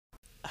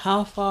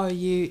How far are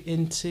you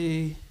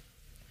into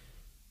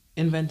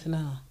inventing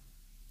Anna?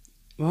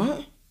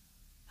 What?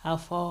 How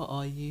far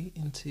are you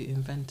into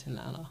inventing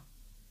Anna?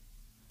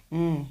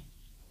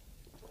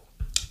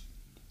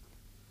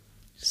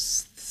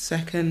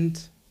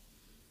 Second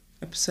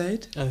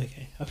episode. Oh,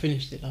 okay. I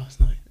finished it last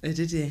night. Oh,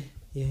 did you?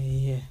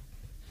 Yeah.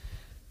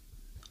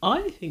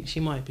 I think she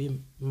might be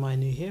my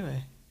new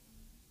hero.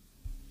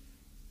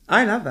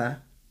 I love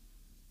her.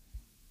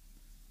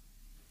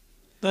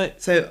 But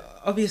So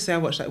obviously I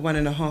watched like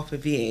 1.5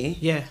 of you,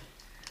 yeah.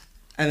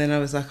 and then I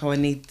was like, oh, I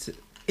need to.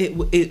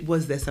 It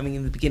was there something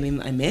in the beginning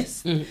that I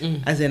missed?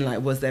 As in,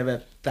 like, was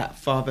there that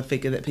father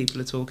figure that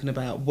people are talking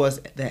about? Was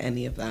there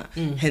any of that?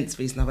 Hence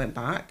the reason I went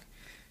back.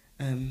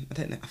 I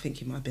don't know. I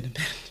think you might have been in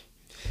bed.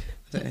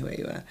 I don't know where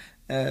you were.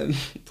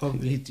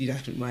 Probably. You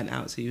definitely weren't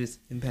out, so you was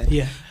in bed.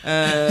 Yeah.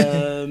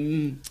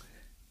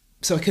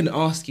 So I couldn't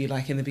ask you,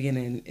 like, in the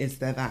beginning, is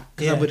there that?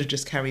 Because I would have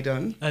just carried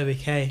on. Oh,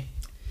 okay.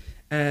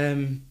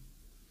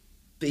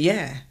 But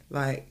yeah,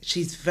 like,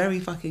 she's very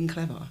fucking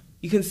clever.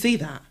 You can see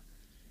that.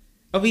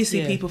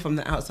 Obviously, people from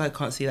the outside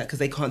can't see that because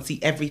they can't see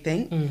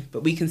everything,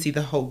 but we can see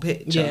the whole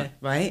picture,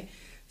 right?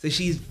 So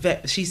she's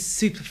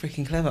super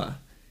freaking clever.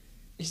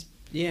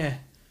 Yeah.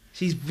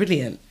 She's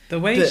brilliant. The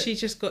way she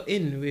just got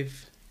in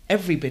with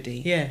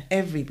everybody. Yeah.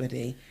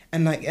 Everybody.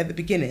 And like at the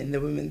beginning,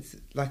 the woman's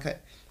like,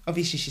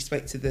 obviously she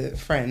spoke to the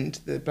friend,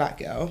 the black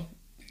girl.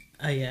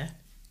 Oh, yeah.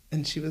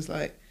 And she was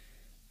like,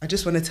 I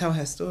just want to tell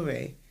her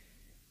story.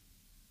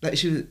 Like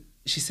she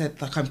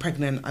said, like, I'm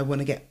pregnant. I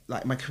want to get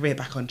like my career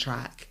back on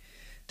track.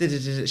 She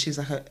was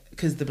like,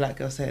 because the black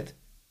girl said,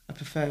 I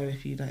prefer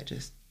if you like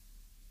just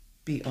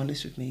be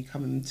honest with me,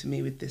 coming to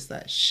me with this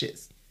like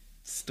shit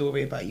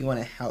story about you want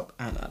to help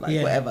Anna, like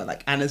whatever.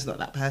 Like Anna's not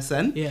that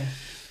person. Yeah.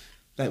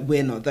 Like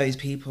we're not those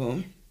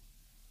people.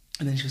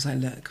 And then she was like,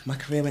 look, my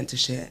career went to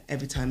shit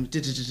every time. She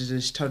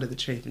told her the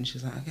truth, and she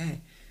was like, okay.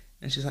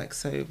 And she's like,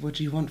 so what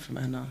do you want from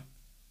Anna?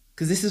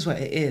 Because this is what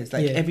it is.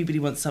 Like everybody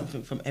wants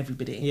something from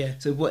everybody. Yeah.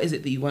 So what is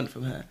it that you want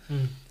from her?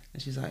 And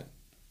she's like,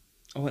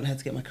 I want her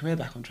to get my career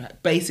back on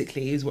track.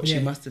 Basically, is what she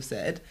must have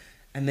said.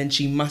 And then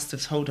she must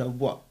have told her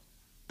what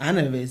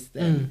Anna is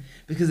then.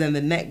 Because then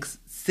the next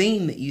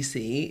scene that you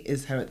see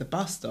is her at the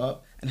bus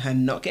stop and her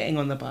not getting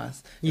on the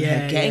bus. And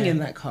her getting in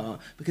that car.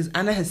 Because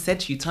Anna has said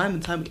to you time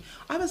and time.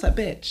 I was like,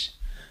 bitch,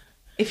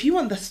 if you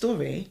want the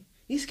story,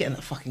 you need to get in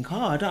that fucking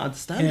car. I don't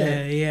understand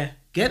it. Yeah.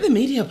 Get the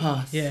media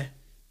pass. Yeah.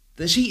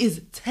 That she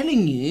is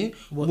telling you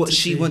what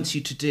she wants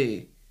you to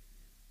do.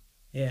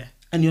 Yeah.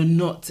 And you're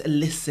not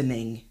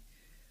listening.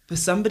 For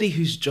somebody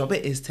whose job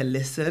it is to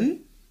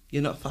listen,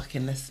 you're not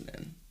fucking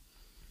listening.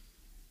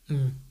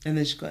 And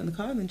then she got in the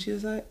car and then she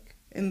was like,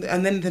 and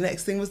then the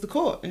next thing was the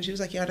court. And she was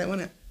like, yeah, I don't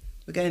want it.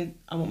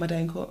 I want my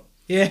day in court.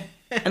 Yeah.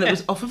 And it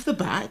was off of the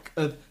back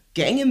of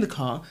getting in the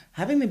car,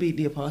 having the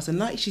media pass. And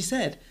like she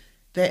said,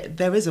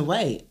 there is a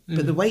wait,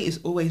 but the wait is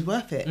always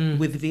worth it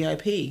with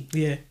VIP.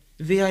 Yeah.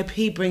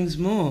 VIP brings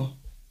more.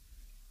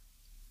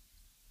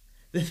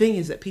 The thing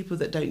is that people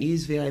that don't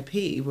use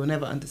VIP will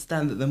never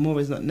understand that the more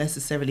is not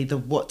necessarily the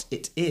what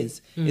it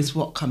is. It's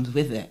what comes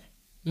with it.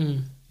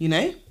 You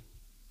know?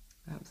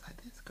 I was like,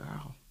 this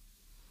girl.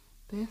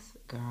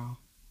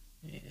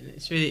 Yeah, and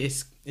it's really,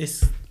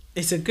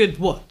 it's a good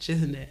watch,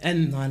 isn't it?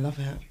 And No, I love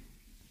it.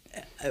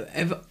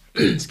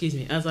 excuse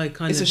me, as I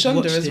kind It's of a Shonda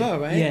watched as well,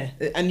 right? Yeah.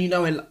 And you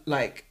know, I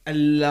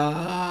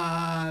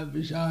love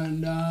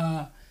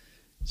Shonda.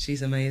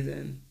 She's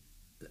amazing.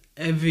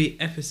 Every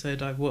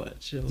episode I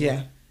watch,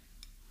 I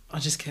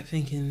just kept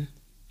thinking,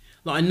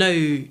 like, I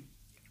know,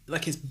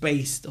 like, it's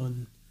based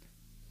on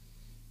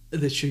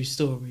the true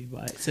story,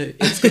 right? So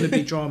it's going to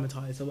be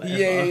dramatised or whatever.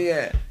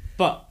 Yeah.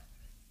 But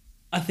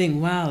I think,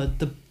 wow,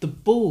 the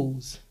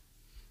balls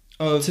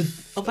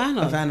of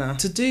Anna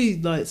to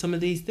do like some of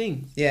these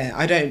things. Yeah,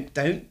 I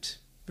don't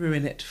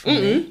ruin it for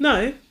me.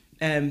 No.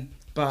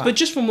 But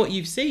just from what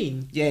you've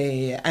seen.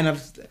 Yeah. And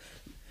I've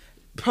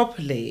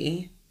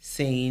properly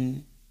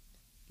seen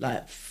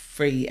like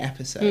 3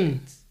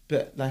 episodes.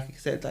 But like I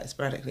said, like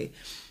sporadically.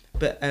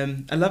 But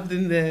I love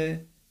them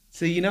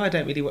so you know I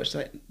don't really watch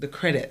like the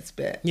credits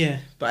bit.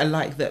 Yeah. But I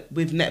like that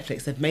with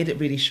Netflix they've made it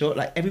really short.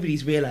 Like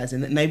everybody's realising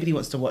that nobody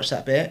wants to watch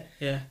that bit.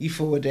 Yeah. You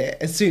forward it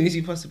as soon as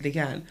you possibly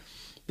can.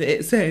 But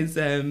it says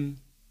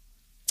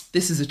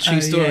this is a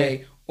true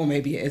story, or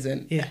maybe it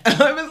isn't. Yeah.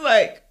 And I was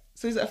like,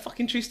 so is it a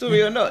fucking true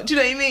story or not? Do you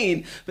know what I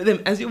mean? But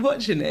then as you're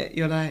watching it,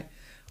 you're like,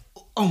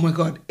 oh my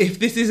God, if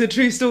this is a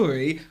true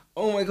story,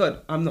 oh my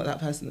God, I'm not that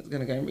person that's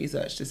going to go and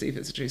research to see if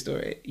it's a true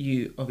story.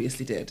 You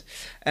obviously did.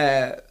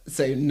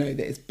 So know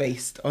that it's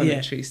based on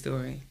a true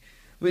story,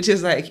 which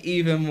is like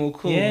even more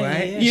cool,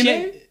 right? Yeah. You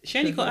know? She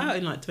only got out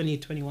in like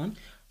 2021.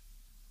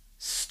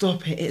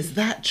 Stop it. It's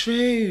that true.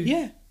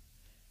 Yeah.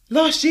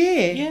 Last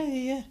year.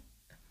 Yeah. Oh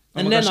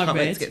And my then gosh, I can't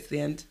wait read, to get to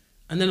the end.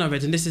 and then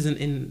this isn't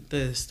in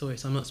the story,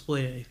 so I'm not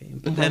spoiling anything.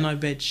 But then I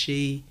read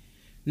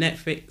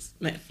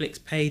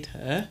Netflix paid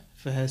her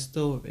for her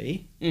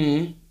story.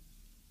 I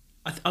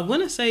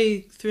want to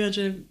say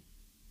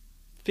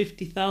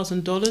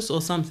 $350,000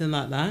 or something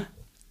like that.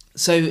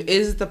 So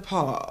is the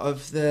part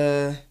of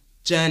the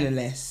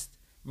journalist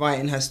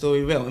writing her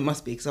story real? It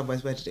must be, because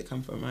otherwise where did it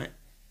come from, right?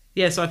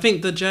 Yeah, so I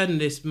think the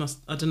journalist must,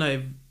 I don't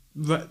know,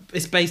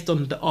 it's based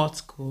on the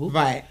article.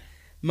 Right.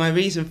 My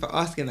reason for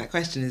asking that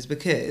question is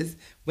because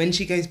when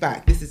she goes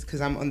back, this is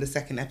because I'm on the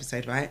second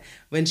episode, right?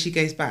 When she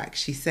goes back,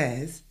 she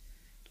says,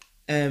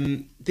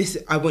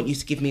 I want you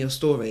to give me your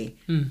story.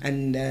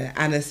 And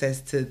Anna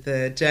says to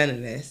the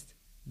journalist,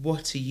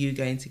 what are you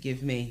going to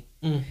give me?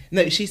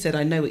 No, she said,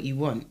 I know what you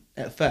want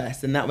at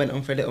first. And that went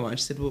on for a little while.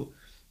 She said, well,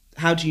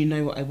 how do you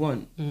know what I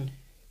want?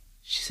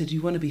 She said,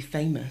 you want to be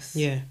famous.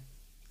 Yeah.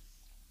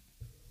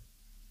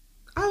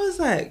 I was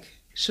like,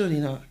 surely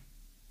not.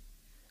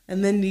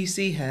 And then you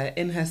see her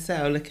in her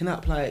cell looking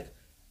up like,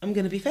 I'm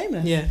going to be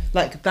famous. Yeah.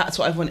 Like, that's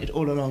what I've wanted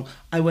all along.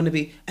 I want to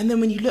be... And then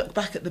when you look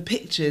back at the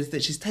pictures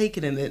that she's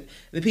taken and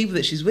the people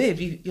that she's with,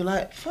 you're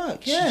like,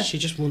 fuck, yeah. She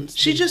just wants to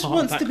She be just part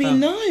wants of to that be crowd.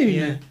 known.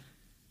 Yeah.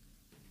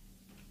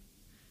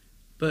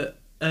 But,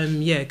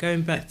 yeah,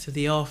 going back to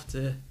the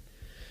after...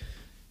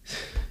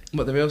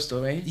 What, the real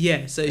story?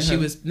 Yeah, so she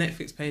was...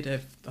 Netflix paid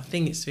her, I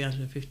think it's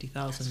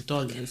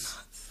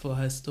 $350,000 for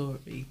her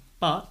story.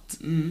 But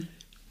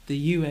the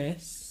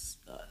US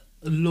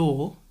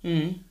law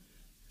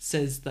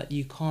says that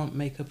you can't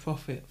make a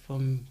profit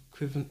from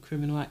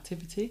criminal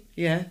activity.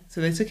 Yeah,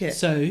 so they took it.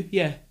 So,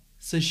 yeah.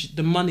 So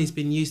the money's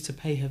been used to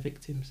pay her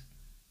victims.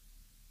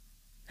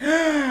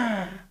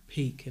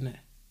 Peak, innit?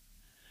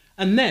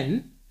 And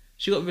then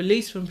she got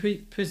released from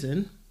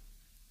prison,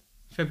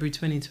 February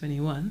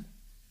 2021.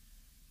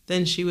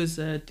 Then she was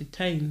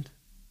detained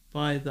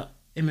by the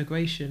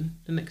immigration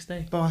the next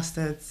day.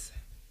 Bastards.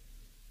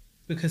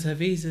 Because her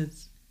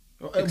visa's...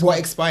 What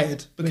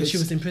expired? Because Because she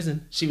was in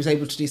prison. she was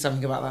able to do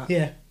something about that.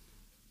 Yeah.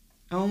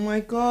 Oh my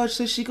God,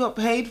 so she got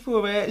paid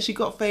for it. She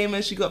got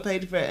famous, she got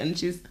paid for it, and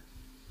she's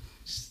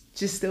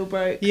still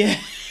broke. Yeah.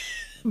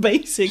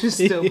 Basically. She's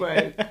still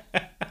broke.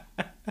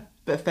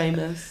 But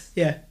famous.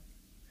 Yeah.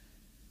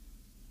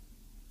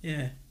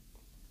 Yeah.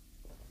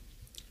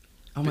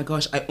 Oh my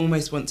gosh, I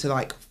almost want to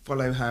like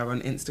follow her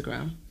on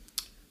Instagram.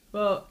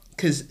 Well,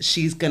 because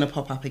she's going to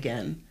pop up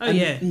again. Oh, and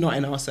yeah. Not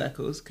in our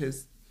circles,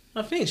 because...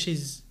 I think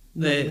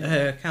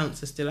her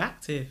accounts are still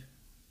active,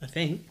 I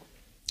think.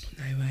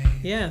 No way.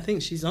 Yeah, I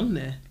think she's on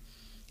there.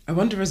 I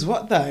wonder as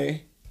what, though?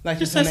 Like,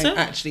 Just is her name herself.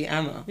 actually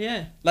Anna?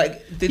 Yeah.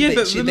 Like, But they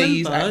use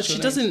remember, actual she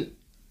names? doesn't,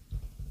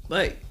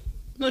 like,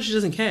 not she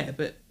doesn't care,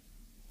 but...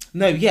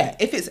 No, yeah.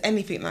 If it's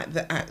anything like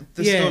the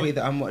Yeah. story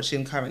that I'm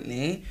watching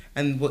currently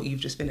and what you've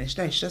just finished,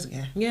 no, she doesn't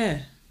care.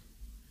 Yeah.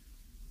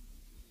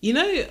 You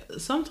know,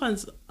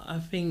 sometimes I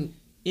think,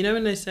 you know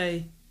when they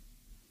say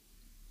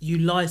you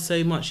lie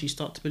so much you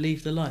start to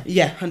believe the lie?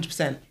 Yeah,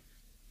 100%.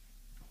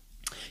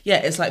 Yeah,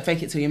 it's like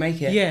fake it till you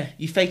make it. Yeah.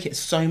 You fake it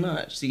so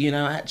much that you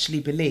now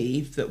actually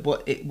believe that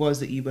what it was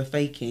that you were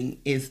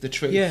faking is the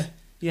truth. Yeah.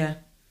 Yeah.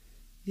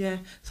 Yeah.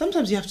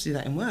 Sometimes you have to do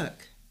that in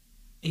work.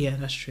 Yeah,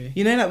 that's true.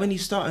 You know, like when you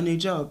start a new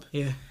job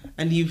Yeah.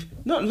 and you've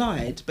not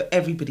lied, but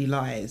everybody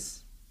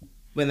lies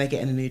when they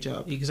get in a new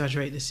job. You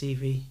exaggerate the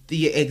CV.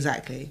 Yeah,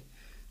 exactly.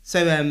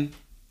 So,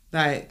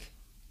 like,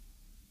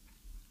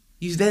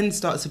 you then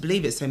start to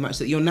believe it so much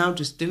that you're now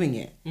just doing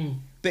it.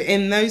 But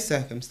in those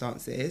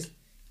circumstances,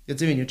 you're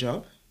doing your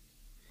job.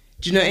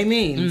 Do you know what I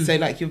mean? So,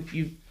 like,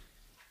 you've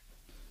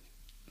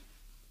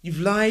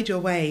lied your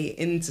way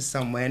into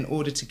somewhere in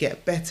order to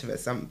get better at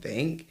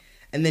something,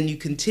 and then you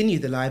continue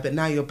the lie, but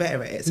now you're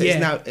better at it. So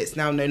it's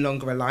now no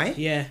longer a lie.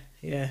 Yeah,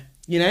 yeah.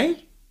 You know?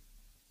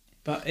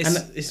 But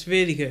it's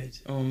really good.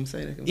 Oh, I'm so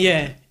looking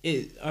forward.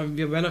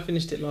 Yeah. When I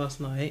finished it last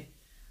night,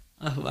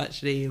 I thought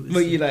actually it was...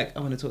 Were you like,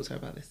 I want to talk to her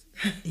about this?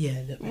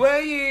 Yeah, a little bit. Were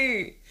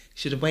you?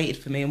 Should have waited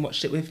for me and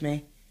watched it with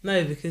me.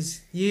 No,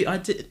 because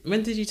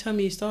when did you tell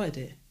me you started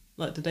it?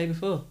 Like the day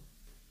before?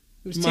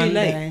 It was too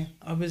Monday. late.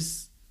 I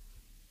was...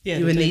 Yeah.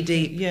 You the were day knee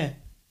deep. before. Yeah.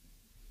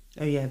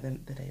 Oh yeah, the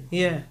day before.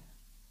 Yeah.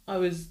 I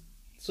was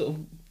sort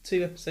of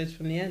 2 episodes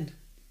from the end.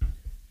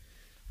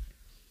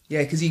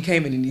 Yeah, because you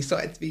came in and you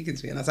started speaking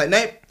to me, and I was like,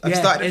 nope, I've Yeah,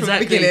 started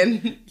exactly. from the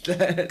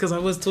beginning. Because I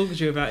was talking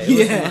to you about it,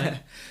 wasn't Yeah. I?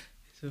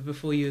 So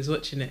before you was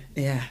watching it.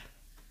 Yeah.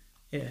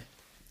 Yeah.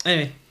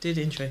 Anyway, do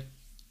the intro.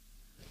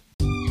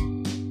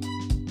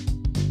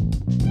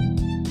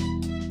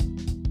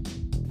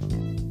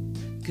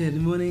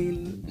 Good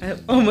morning.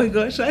 Oh my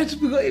gosh, I just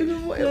forgot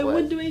even what it was.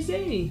 What do I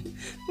say?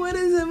 What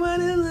is it? What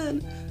is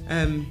it?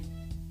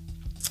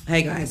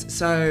 Hey guys,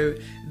 so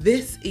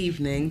this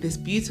evening, this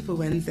beautiful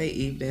Wednesday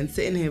evening,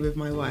 sitting here with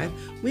my wife,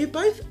 we're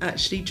both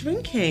actually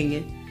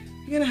drinking.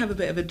 We're gonna have a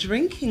bit of a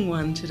drinking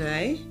one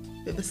today.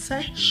 Bit of a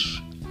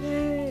sesh.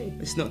 Yay!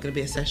 It's not gonna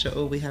be a sesh at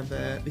all. We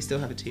still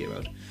have a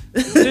 2-year-old.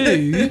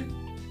 Who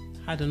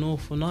had an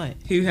awful night?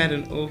 Who had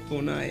an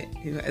awful night?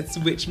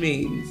 Which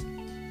means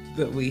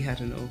that we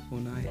had an awful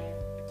night.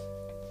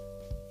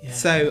 Yeah.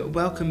 So,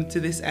 welcome to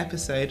this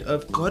episode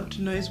of God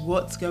knows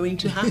what's going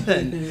to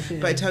happen.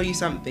 But I tell you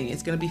something,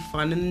 it's going to be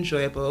fun and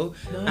enjoyable.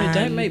 No, and,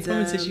 don't make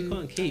promises you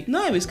can't keep.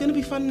 No, it's going to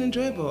be fun and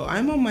enjoyable.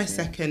 I'm on my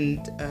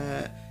second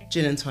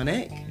gin and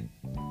tonic,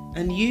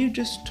 and you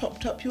just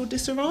topped up your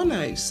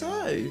Disaronno.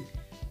 So,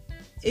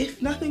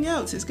 if nothing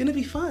else, it's going to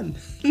be fun.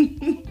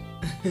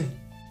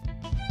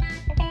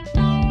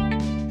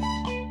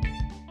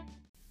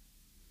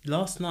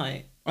 Last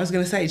night. I was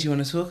going to say, do you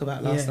want to talk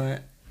about last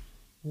night?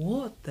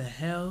 What the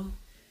hell?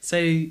 So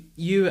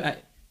you were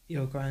at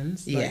your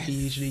grand's, like Yes. you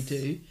usually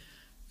do.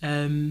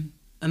 And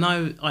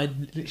I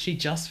literally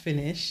just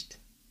finished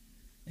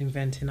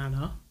Inventing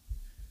Anna.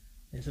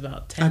 It's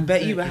about 10. I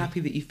bet you were happy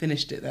that you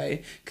finished it though.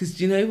 Because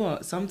do you know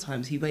what?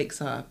 Sometimes he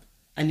wakes up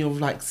and you're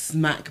like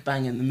smack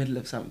bang in the middle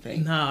of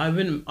something. No, I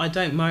wouldn't. I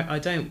don't mind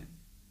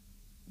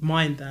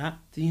that.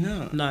 Do you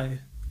not? No.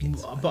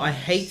 But I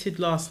hated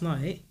last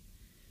night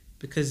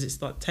because it's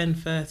like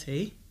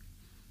 10:30.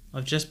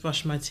 I've just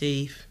brushed my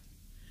teeth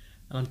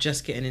and I'm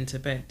just getting into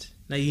bed.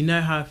 Now, you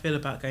know how I feel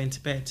about going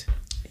to bed.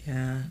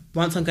 Yeah.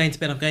 Once I'm going to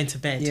bed, I'm going to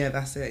bed. Yeah,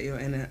 that's it. You're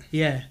in it.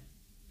 Yeah.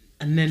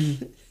 And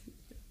then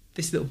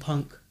this little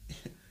punk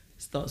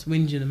starts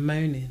whinging and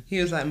moaning. He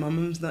was like, my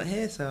mum's not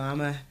here, so I'm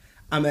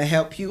a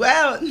help you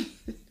out.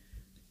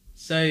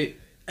 So,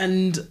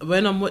 and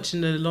when I'm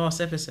watching the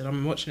last episode,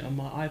 I'm watching it on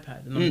my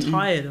iPad and I'm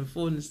tired and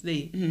falling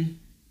asleep. Mm.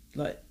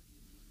 Like,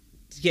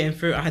 getting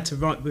through it, I had to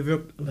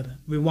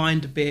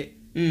rewind a bit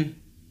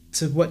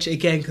to watch it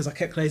again because I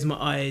kept closing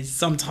my eyes.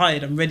 So I'm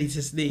tired, I'm ready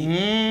to sleep.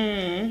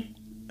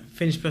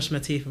 Finished brushing my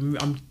teeth,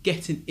 I'm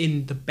getting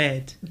in the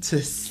bed.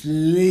 To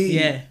sleep.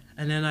 Yeah,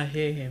 and then I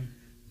hear him.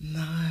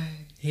 No.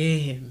 Hear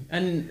him.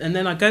 And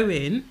then I go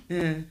in,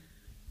 Yeah.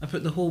 I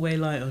put the hallway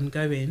light on,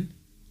 go in,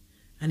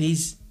 and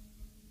he's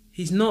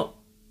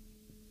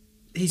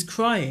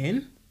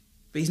crying,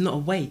 but he's not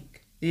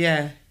awake.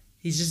 Yeah.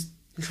 He's just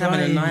He's crying,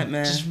 having a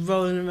nightmare. just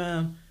rolling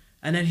around,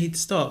 and then he'd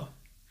stop.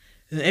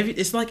 And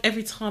it's like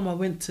every time I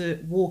went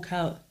to walk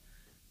out,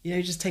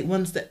 just take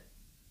one step,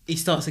 he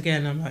starts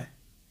again. I'm like,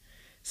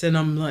 so then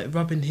I'm like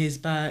rubbing his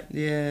back,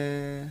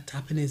 Yeah.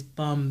 tapping his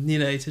bum,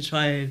 to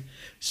try and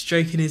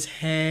stroking his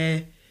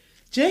hair.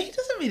 Do you know, he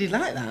doesn't really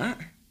like that.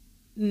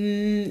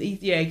 He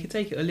could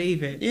take it or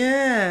leave it.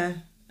 Yeah.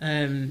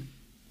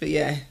 But But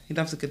yeah, he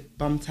loves a good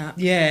bum tap.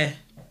 yeah,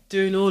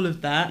 doing all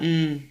of that,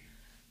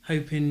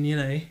 hoping,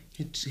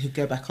 He'd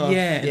go back off.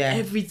 Yeah, Yeah. and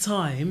every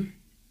time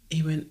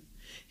he'd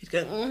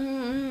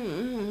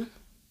go,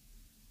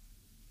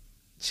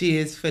 She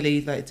is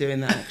fully like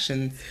doing the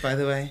actions, by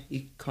the way.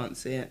 You can't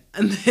see it.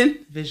 and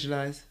then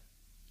Visualise.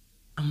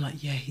 I'm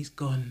like, yeah, he's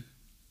gone.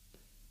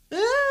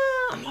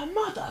 I'm like,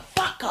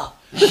 motherfucker.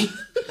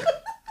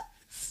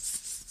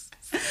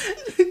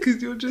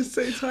 Because you're just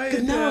so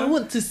tired Now I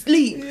want to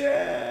sleep.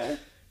 Yeah.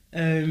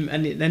 And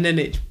then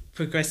it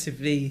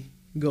progressively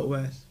got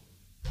worse.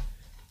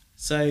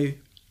 So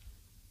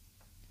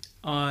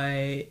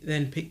I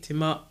then picked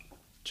him up,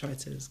 tried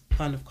to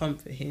kind of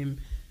comfort him.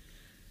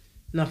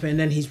 Nothing, and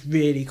then he's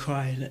really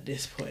crying at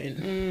this point.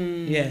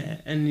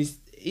 Yeah, and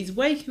he's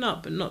waking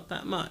up, but not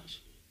that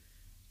much.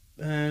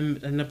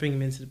 And I bring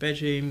him into the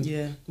bedroom.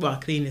 Yeah. Well, I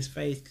clean his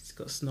face because he's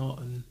got snot,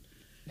 and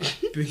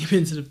bring him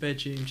into the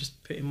bedroom,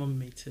 just put him on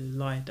me to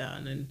lie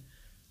down. And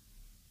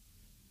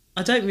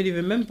I don't really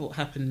remember what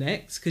happened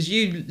next because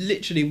you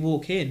literally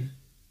walk in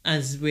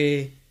as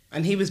we're...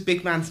 And he was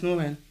big man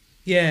snoring.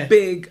 Yeah.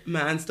 Big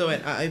man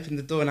snoring. I opened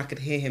the door and I could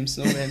hear him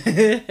snoring.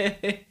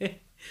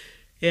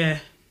 Yeah.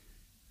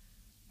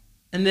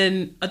 And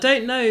then I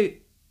don't know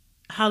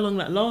how long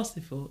that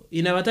lasted for.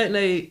 I don't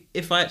know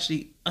if I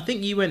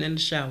think you went in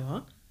the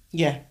shower.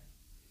 Yeah.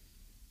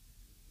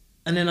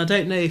 And then I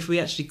don't know if we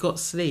actually got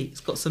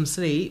some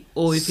sleep,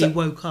 or if he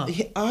woke up.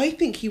 I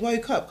think he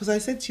woke up because I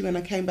said to you when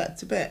I came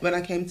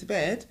to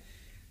bed,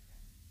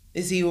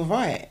 is he all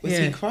right? Was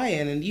he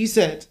crying? And you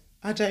said,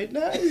 I don't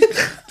know.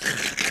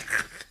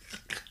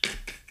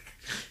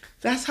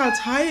 That's how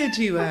tired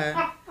you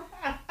were.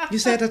 You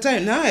said, I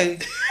don't know.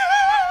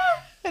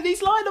 And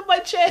he's lying on my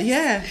chest.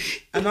 Yeah.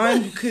 And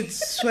I could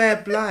swear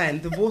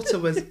blind. The water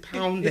was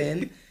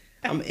pounding.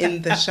 I'm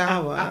in the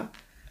shower.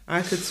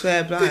 I could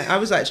swear blind. I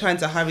was like trying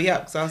to hurry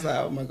up because I was like,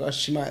 oh my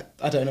gosh,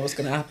 I don't know what's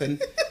going to happen.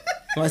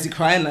 Why is he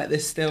crying like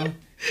this still?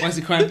 Why is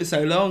he crying for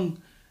so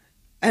long?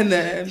 And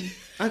then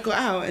I got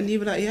out and you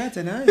were like, yeah, I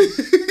don't know.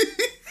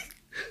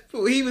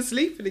 But he was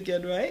sleeping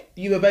again, right?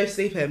 You were both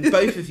sleeping,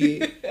 both of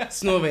you,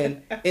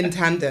 snoring in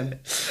tandem,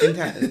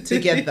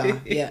 together.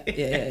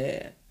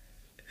 Yeah.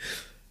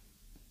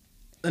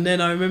 And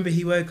then I remember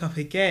he woke up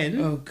again.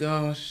 Oh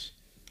gosh.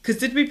 Because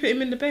did we put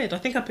him in the bed? I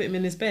think I put him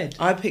in his bed.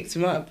 I picked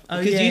him up Oh,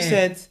 because yeah. you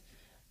said,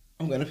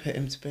 I'm going to put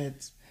him to bed.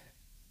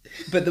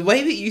 But the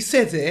way that you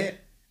said it,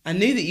 I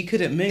knew that you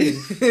couldn't move.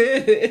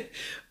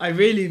 I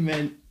really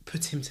meant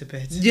put him to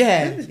bed.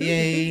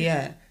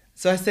 Yeah.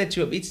 So I said, do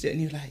you want me to do it?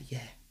 And you were like,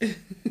 yeah.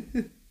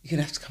 You're going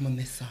to have to come on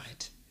this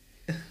side.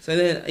 So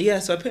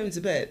then, so I put him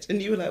to bed.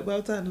 And you were like,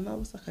 well done. And I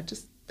was like, I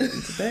just put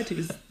him to bed. He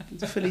was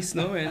fully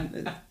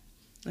snoring.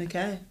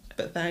 Okay,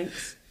 but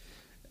thanks.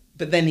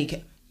 But then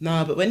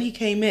but when he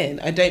came in,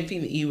 I don't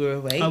think that you were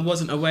awake. I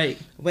wasn't awake.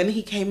 When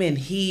he came in,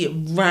 he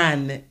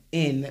ran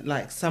in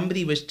like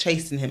somebody was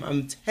chasing him.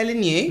 I'm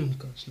telling you. Oh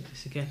gosh, not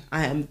this again.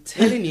 I am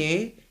telling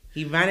you,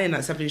 he ran in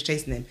like somebody was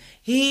chasing him.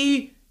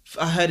 He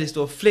I heard his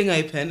door fling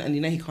open, and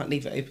you know he can't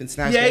leave it open,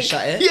 so now he's gonna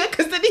shut it. Yeah,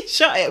 because then he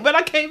shut it. When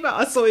I came out,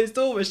 I saw his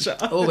door was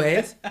shut.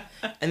 Always.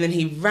 And then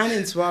he ran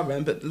into our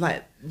room, but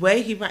like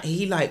where he ran,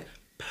 he like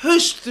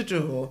pushed the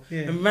door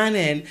and ran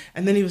in,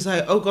 and then he was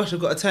like, oh gosh, I've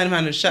got to turn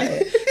around and shut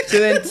it. So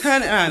then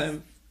turned it around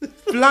and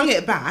flung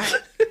it back,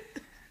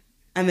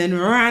 and then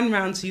ran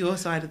round to your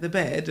side of the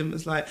bed and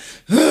was like,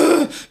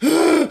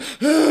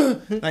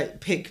 like,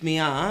 pick me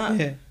up.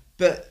 Yeah.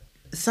 But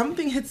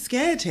something had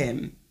scared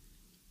him.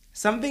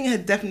 Something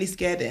had definitely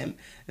scared him.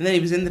 And then he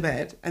was in the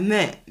bed. And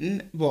then,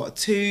 I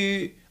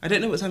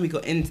don't know what time he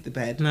got into the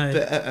bed. No.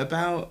 But at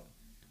about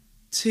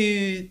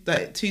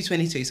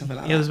 2:22, something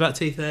like that. It was about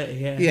 2:30,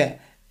 yeah. Yeah.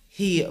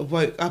 He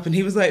woke up and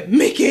he was like,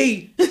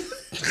 Mickey!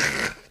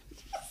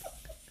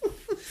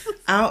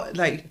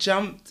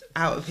 Jumped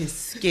out of his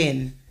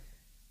skin.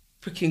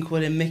 Freaking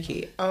called him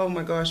Mickey. Oh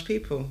my gosh,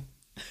 people.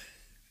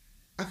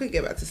 I couldn't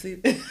get back to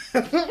sleep.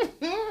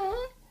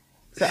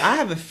 So I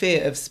have a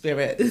fear of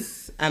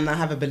spirits and I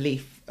have a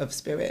belief of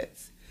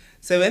spirits.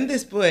 So when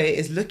this boy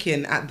is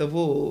looking at the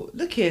wall,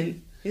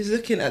 he's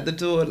looking at the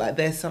door like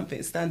there's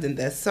something standing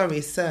there.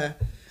 Sorry, sir.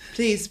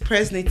 Please,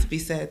 prayers need to be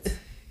said.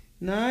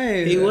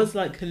 No. He was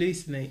like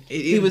hallucinating.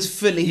 He was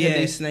fully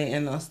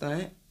hallucinating last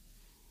night.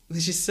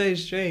 Which is so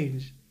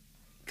strange.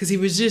 Because he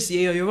was just,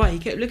 you're right, he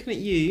kept looking at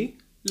you,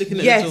 looking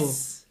at the door.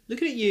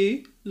 Looking at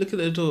you, looking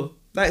at the door.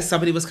 Like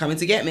somebody was coming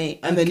to get me,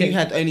 and then you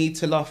had only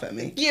to laugh at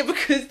me. Yeah,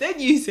 because then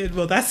you said,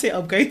 well, that's it,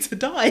 I'm going to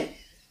die.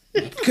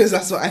 Because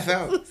that's what I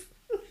felt.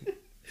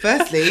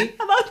 Firstly. And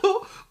I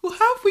thought, well,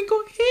 how have we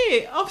got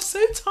here? I'm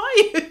so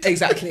tired.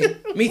 Exactly.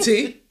 Me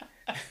too.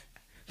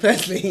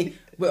 Firstly,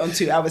 we're on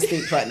 2 hours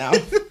sleep right now.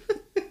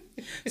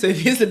 So if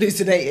he's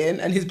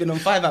hallucinating and he's been on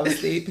 5 hours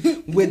sleep,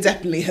 we're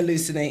definitely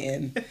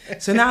hallucinating.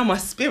 So now my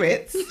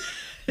spirits,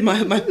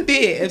 my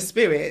fear of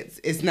spirits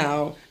is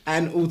now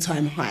an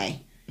all-time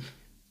high.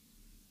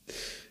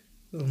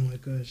 Oh my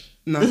gosh.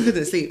 No, I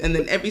couldn't sleep. And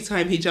then every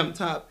time he jumped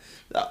up,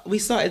 I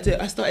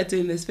started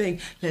doing this thing.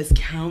 Let's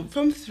count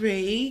from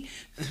 3,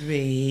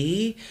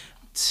 3,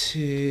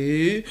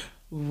 2,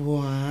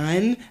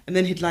 1. And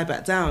then he'd lie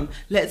back down.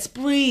 Let's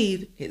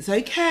breathe. It's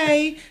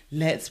okay.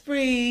 Let's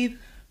breathe.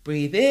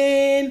 Breathe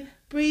in,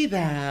 breathe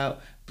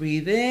out.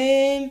 Breathe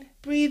in,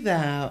 breathe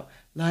out.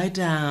 Lie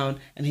down.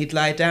 And he'd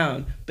lie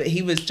down. But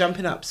he was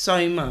jumping up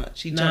so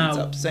much. He jumped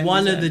up so much.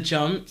 One of the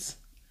jumps.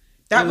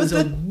 That was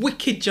a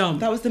wicked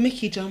jump. That was the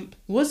Mickey jump.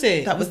 Was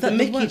it? That was the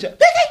Mickey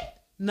jump.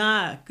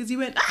 Nah, because he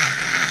went,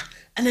 ah!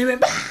 And then he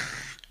went,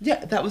 ah!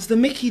 Yeah, that was the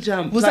Mickey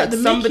jump. Was like that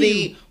the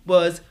somebody Mickey?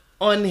 was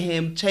on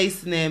him,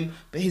 chasing him,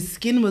 but his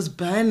skin was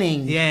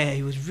burning. Yeah,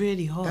 he was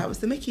really hot. That was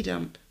the Mickey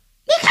jump.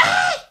 Mickey!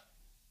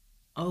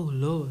 Oh,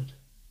 Lord.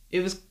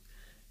 It was...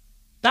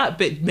 That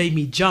bit made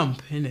me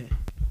jump, innit?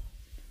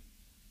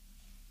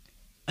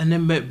 And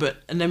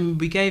then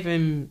we gave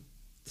him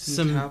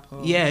some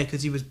Calpol. Yeah,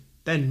 because he was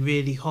then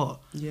really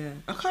hot. Yeah.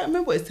 I can't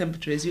remember what his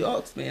temperature is. You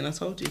asked me and I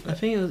told you. I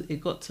think it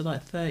got to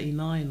like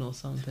 39 or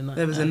something like that.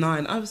 There was a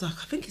 9. I was like,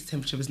 I think his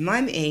temperature was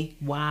 90.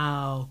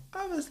 Wow.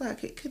 I was like,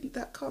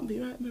 that can't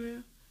be right,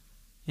 Maria.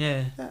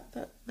 Yeah.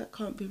 That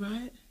can't be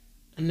right.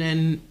 And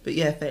then... But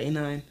yeah,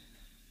 39.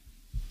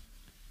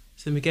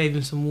 So we gave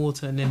him some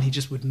water and then he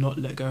just would not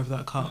let go of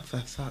that Oh, cup. for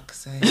fuck's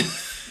sake.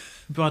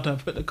 Brother,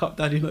 put the cup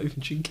down, you're not even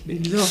drinking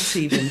it. Not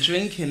even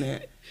drinking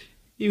it.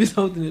 He was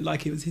holding it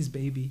like it was his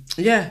baby.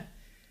 Yeah.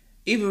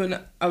 Even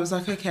when I was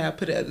like, okay, I'll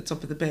put it at the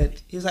top of the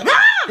bed. He was like,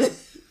 ah!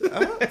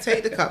 Oh,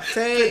 take the cup,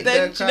 take the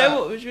cup. Do you know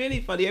what was really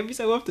funny? Every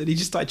so often he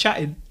just started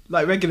chatting,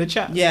 like regular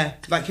chat. Yeah,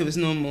 like it was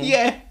normal.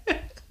 Yeah.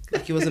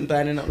 Like he wasn't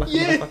burning up like a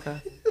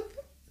motherfucker.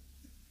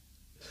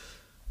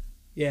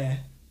 Yeah.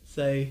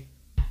 So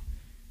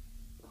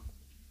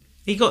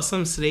he got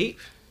some sleep.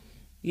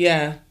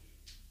 Yeah.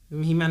 I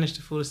mean, he managed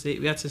to fall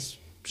asleep. We had to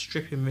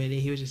strip him really.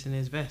 He was just in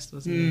his vest,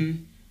 wasn't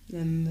he?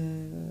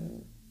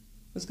 And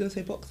I was going to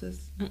say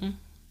boxers.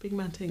 Big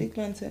man thing. Big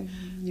man thing.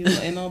 You're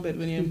not in our bed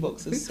when you're in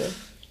boxers, so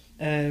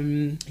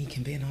he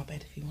can be in our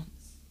bed if he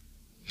wants.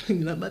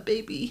 Like my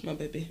baby. My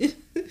baby.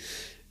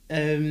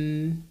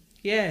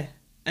 Yeah.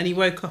 And he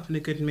woke up in a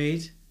good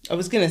mood. I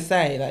was going to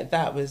say, like,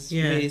 that was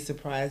Yeah. really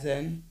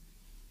surprising.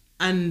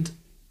 And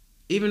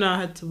even though I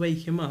had to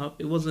wake him up,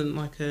 it wasn't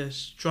like a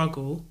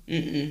struggle,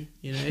 you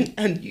know.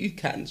 And you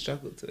can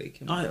struggle to wake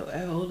him up.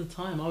 All the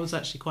time. I was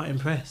actually quite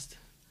impressed.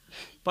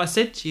 But I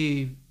said to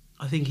you,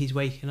 I think he's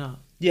waking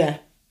up. Yeah.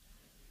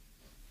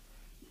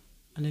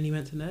 And then he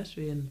went to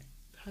nursery and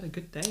had a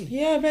good day.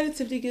 Yeah,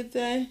 relatively good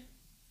day.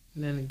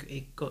 And then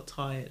it got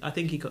tired. I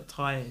think he got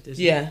tired, At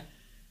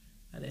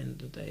the end of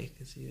the day,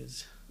 because he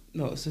was...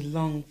 No, it's a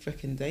long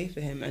freaking day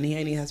for him, and he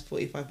only has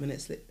 45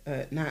 minutes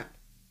nap.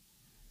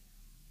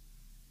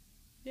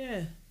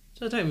 Yeah.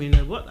 So I don't really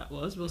know what that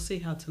was. We'll see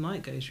how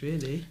tonight goes,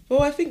 really.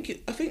 Well, I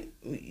think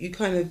you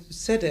kind of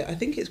said it. I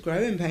think it's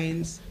growing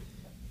pains,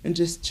 and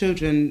just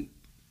children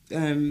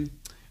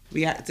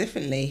react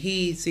differently.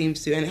 He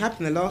seems to, and it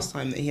happened the last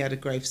time that he had a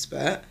growth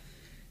spurt.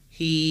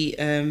 He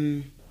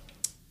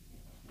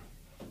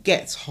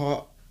gets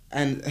hot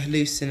and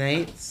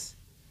hallucinates.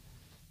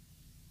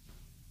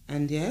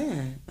 And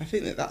yeah, I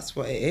think that's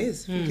what it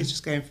is. I think it's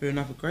just going through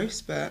another growth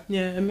spurt.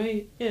 Yeah,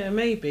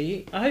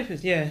 maybe. I hope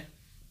it's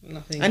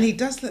nothing. And he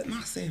does look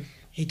massive.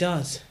 He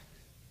does.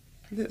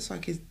 He looks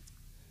like he's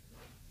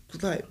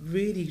like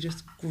really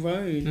just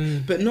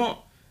grown, but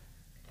not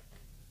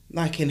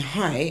like in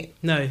height.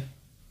 No.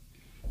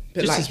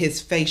 But just like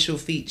his facial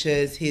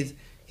features, his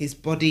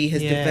body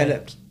has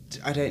developed.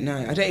 I don't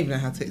know. I don't even know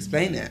how to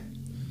explain it.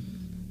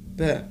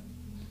 But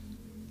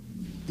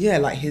yeah,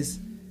 like his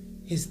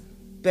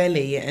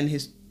belly and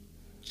his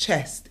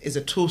chest is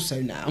a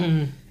torso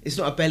now. It's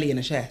not a belly and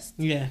a chest.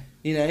 Yeah.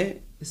 You know,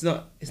 it's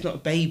not a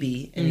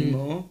baby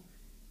anymore.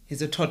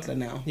 He's a toddler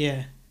now.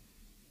 Yeah.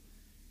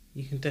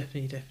 You can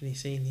definitely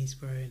see he's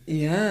growing.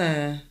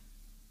 Yeah.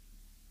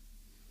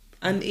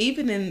 And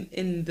even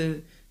in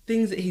the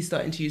things that he's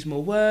starting to use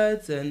more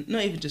words, and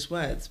not even just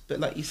words, but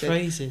like you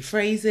said,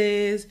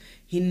 phrases.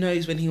 He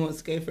knows when he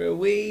wants to go for a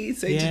wee.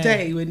 So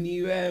today when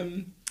you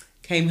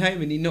came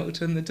home and you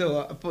knocked on the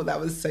door, I thought that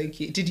was so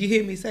cute. Did you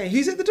hear me say,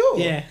 "Who's at the door?"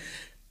 Yeah.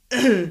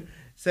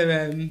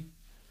 So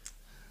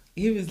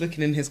he was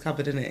looking in his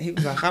cupboard, and he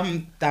was like,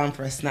 "I'm down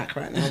for a snack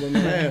right now." I don't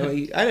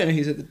know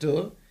who's at the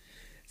door.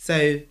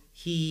 So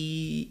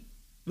he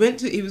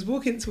was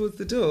walking towards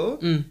the door,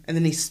 and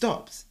then he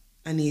stopped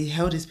and he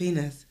held his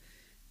penis.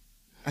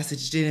 I said,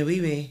 "You doing a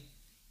wee wee?"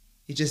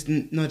 He just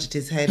nodded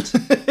his head.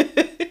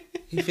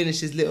 He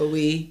finished his little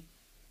wee.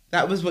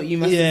 That was what you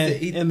must have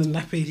said. In the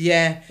nappy.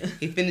 Yeah,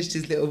 he finished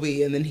his little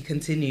wee and then he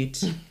continued.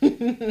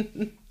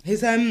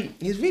 He's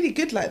really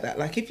good like that.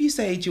 Like if you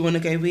say, "Do you want to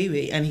go wee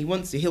wee?" and he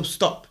wants to, he'll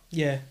stop.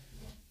 Yeah.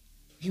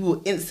 He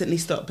will instantly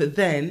stop. But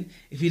then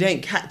if you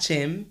don't catch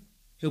him,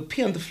 he'll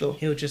pee on the floor.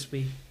 He'll just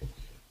wee.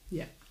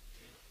 Yeah.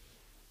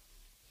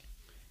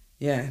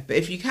 Yeah, but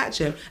if you catch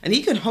him, and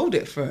he can hold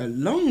it for a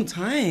long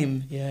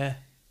time. Yeah.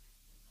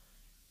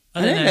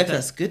 I don't know if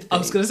that's good. I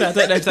was going to say, I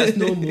don't know if that's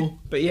normal.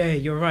 But yeah,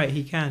 you're right,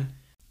 he can.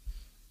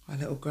 My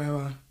little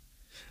grower.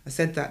 I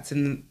said that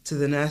to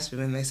the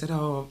nursery and they said,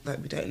 "Oh,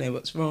 like we don't know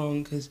what's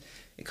wrong because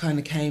it kind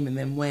of came and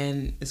then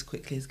went as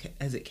quickly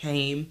as it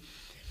came."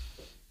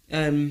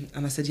 And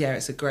I said, "Yeah,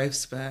 it's a growth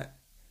spurt."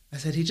 I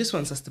said, "He just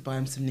wants us to buy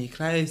him some new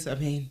clothes." I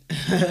mean,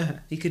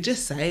 he could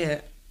just say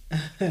it.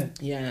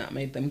 Yeah, that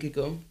made them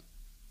giggle.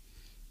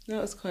 That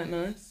was quite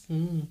nice.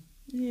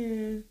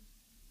 Yeah.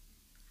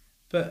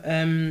 But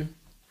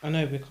I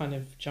know we're kind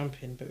of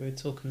jumping, but we were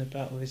talking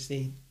about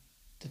obviously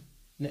the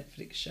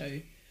Netflix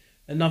show.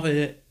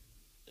 Another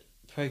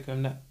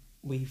program that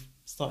we've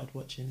started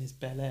watching is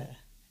Bel Air,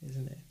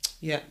 isn't it?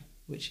 Yeah.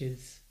 Which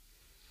is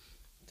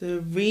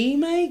the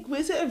remake.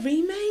 Was it a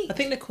remake? I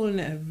think they're calling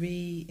it a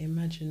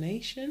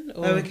reimagination.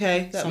 Or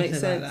okay, that makes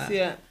sense. Like that,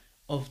 yeah.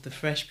 Of the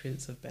Fresh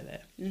Prince of Bel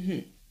Air.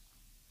 Mhm.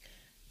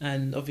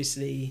 And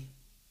obviously,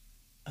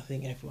 I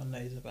think everyone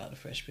knows about the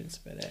Fresh Prince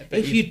of Bel Air. But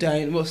if you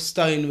don't, what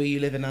stone were you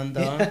living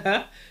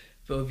under?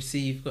 But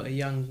obviously, you've got a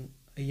young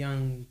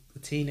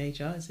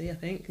teenager, is he? I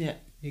think. Yeah.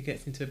 Who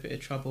gets into a bit of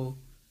trouble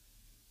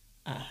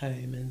at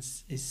home and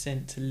is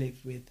sent to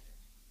live with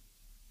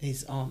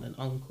his aunt and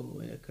uncle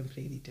in a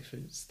completely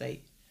different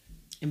state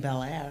in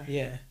Bel Air.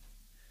 Yeah,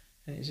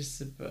 and it's just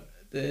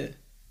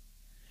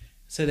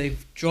so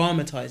they've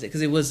dramatised it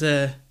because it was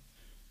a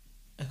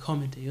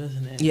comedy,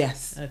 wasn't it?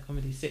 Yes, a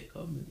comedy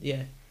sitcom.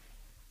 Yeah,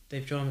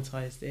 they've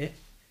dramatised it,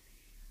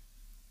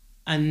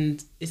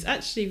 and it's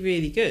actually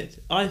really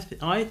good. I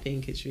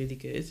think it's really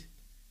good.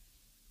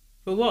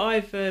 But what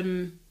I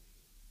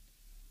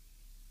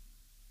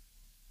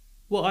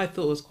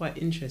thought was quite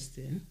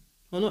interesting,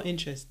 well, not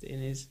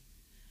interesting, is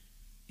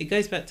it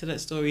goes back to that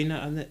story.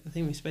 I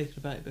think we've spoken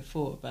about it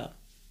before, about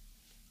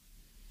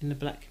in the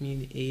black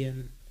community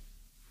and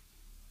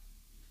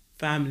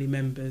family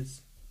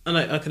members. And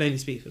I can only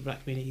speak for the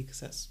black community because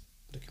that's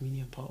the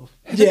community I'm part of.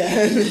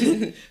 Yeah.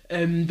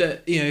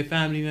 That,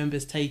 family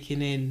members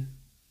taking in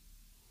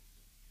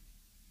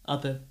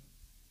other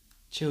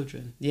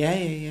children.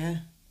 Yeah.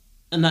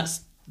 And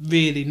that's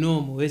really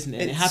normal, isn't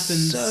it? It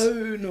happens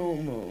so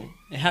normal.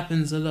 It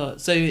happens a lot.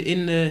 So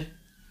in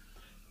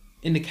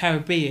the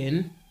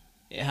Caribbean,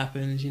 it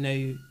happens.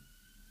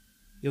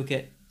 You'll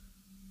get.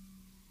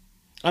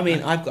 I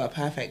mean, I've got a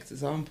perfect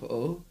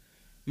example.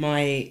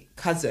 My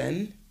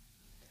cousin,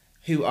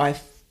 who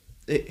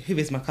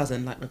is my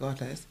cousin, like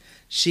regardless,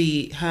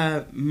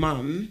 her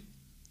mum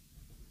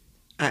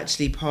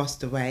actually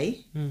passed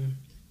away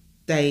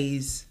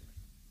days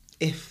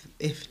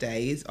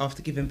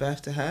after giving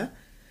birth to her.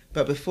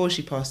 But before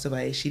she passed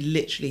away, she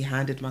literally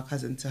handed my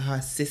cousin to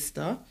her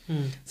sister.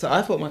 So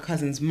I thought my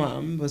cousin's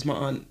mum was my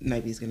aunt,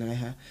 nobody's going to know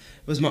her,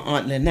 was my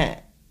aunt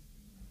Lynette.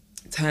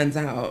 Turns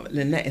out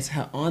Lynette is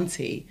her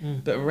auntie,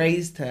 but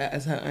raised her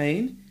as her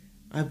own.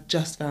 I've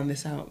just found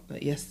this out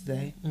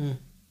yesterday.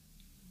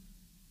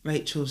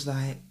 Rachel's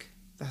like,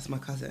 that's my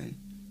cousin.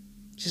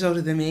 She's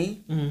older than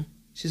me.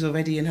 She's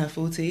already in her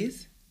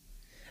 40s.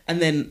 And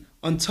then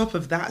on top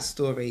of that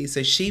story,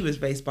 so she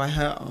was raised by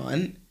her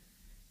aunt.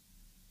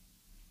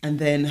 And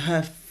then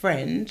her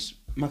friend,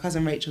 my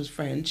cousin Rachel's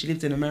friend, she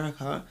lived in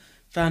America,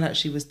 found out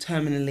she was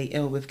terminally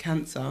ill with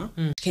cancer.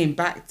 She came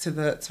back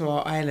to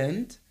our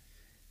island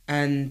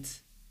and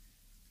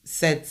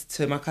said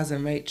to my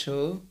cousin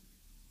Rachel,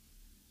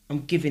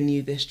 I'm giving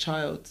you this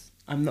child.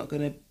 I'm not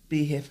going to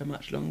be here for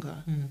much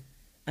longer.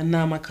 And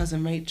now my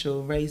cousin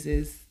Rachel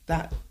raises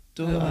that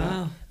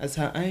daughter as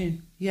her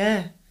own.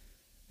 Yeah.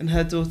 And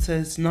her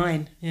daughter's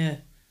 9. Yeah.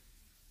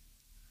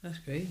 That's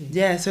crazy.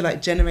 Yeah, so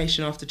like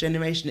generation after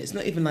generation. It's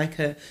not even like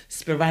a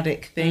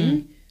sporadic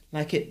thing.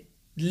 Like it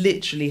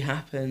literally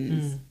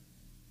happens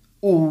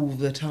all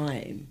the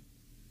time.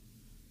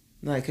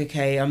 Like,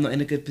 okay, I'm not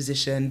in a good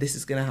position, this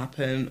is going to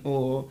happen.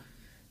 Or,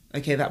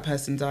 okay, that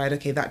person died,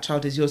 okay, that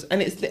child is yours.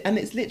 And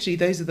it's literally,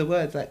 those are the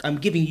words, like, I'm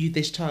giving you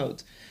this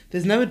child.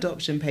 There's no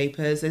adoption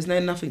papers, there's no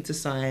nothing to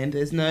sign,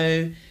 there's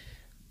no,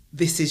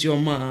 this is your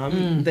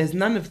mum. There's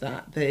none of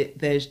that.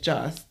 There's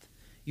just,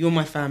 you're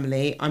my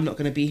family, I'm not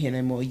going to be here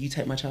no more, you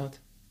take my child.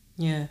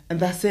 Yeah. And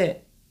that's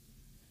it.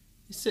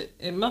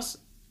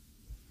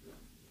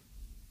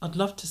 I'd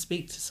love to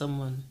speak to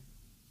someone,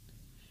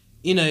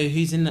 you know,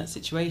 who's in that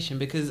situation,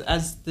 because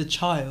as the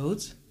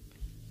child,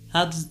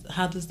 how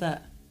does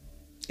that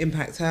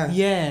impact her?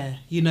 Yeah,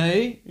 you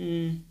know?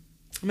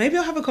 Maybe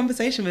I'll have a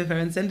conversation with her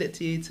and send it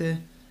to you to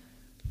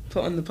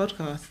put on the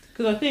podcast.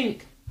 Because I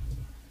think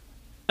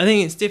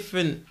it's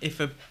different if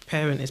a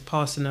parent is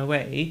passing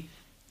away.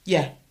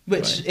 Yeah,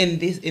 which in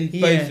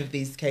both of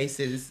these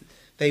cases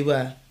they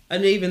were.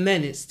 And even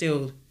then it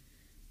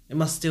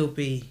must still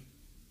be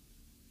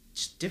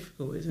just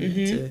difficult, isn't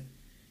it, to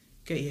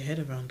get your head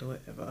around or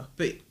whatever.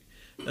 But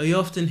you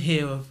often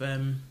hear of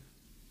it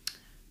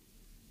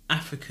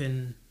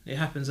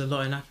happens a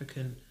lot in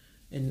African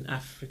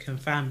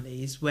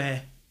families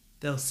where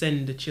they'll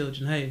send the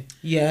children home.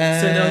 Yeah.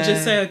 So they'll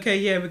just say, okay,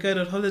 yeah, we're going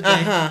on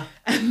holiday.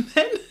 And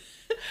then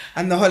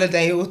and the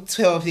holiday, all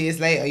 12 years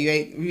later, you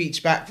ain't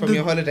reached back from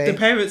your holiday. The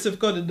parents have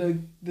gone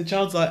and the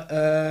child's like,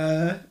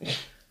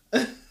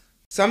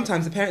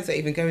 Sometimes the parents don't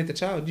even go with the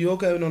child. You're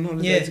going on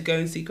holiday to go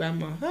and see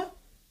grandma. Huh?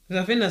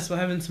 I think that's what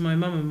happened to my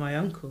mum and my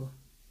uncle.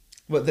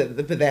 What,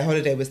 but their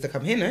holiday was to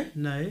come here, no?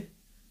 No.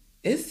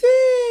 Is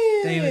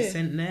it? They were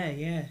sent there,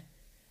 yeah.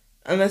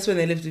 And that's when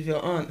they lived with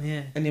your aunt?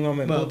 Yeah. And your mum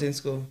went boarding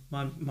school?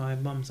 My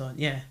mum's aunt,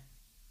 yeah.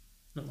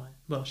 Not mine.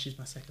 Well, she's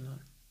my second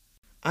aunt.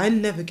 I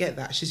never get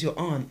that. She's your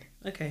aunt.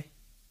 Okay.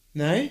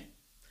 No?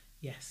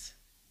 Yes.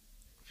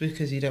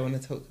 Because you don't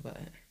want to talk about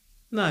it?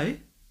 No.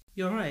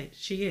 You're right.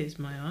 She is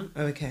my aunt.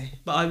 Oh, okay.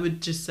 But I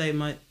would just say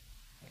your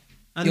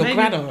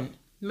grand aunt?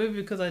 Maybe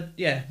because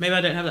maybe I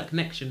don't have that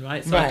connection,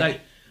 right? So I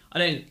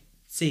don't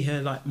see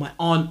her like my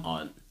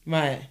aunt.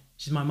 Right.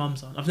 She's my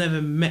mum's aunt. I've never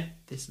met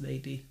this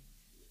lady.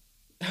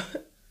 I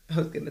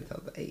was going to tell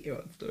the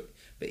 8-year-old story,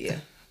 but yeah.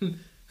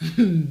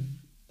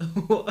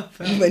 What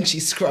about? When she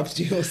scrubbed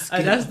your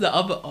skin. Oh, that's the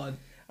other aunt.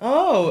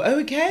 Oh,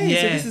 okay.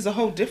 Yeah. So this is a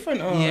whole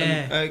different aunt.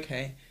 Yeah.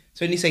 Okay.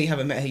 So when you say you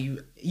haven't met her,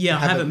 I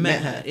haven't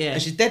met her. Yeah.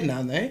 And she's dead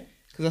now, though?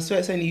 Because I swear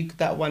it's only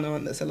that one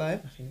aunt that's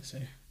alive. I think so.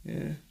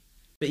 Yeah.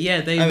 But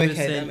yeah, they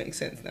okay, that makes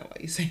sense now, why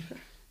you say that.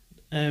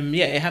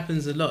 Yeah, it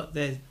happens a lot.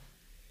 They're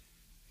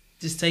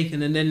just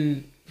taken, and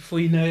then before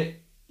you know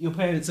it, your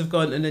parents have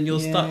gone, and then you're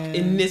stuck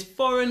in this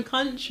foreign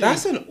country.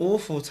 That's an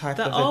awful type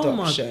of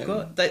adoption. Oh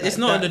my God. It's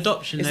not an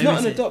adoption, it's not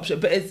an adoption,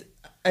 but it's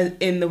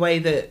in the way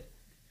that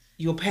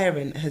your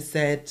parent has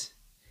said,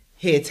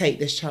 here, take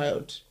this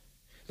child.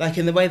 Like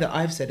in the way that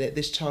I've said it,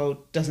 this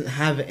child doesn't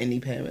have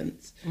any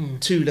parents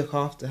to look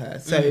after her.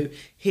 So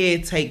here,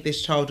 take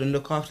this child and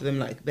look after them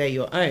like they're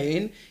your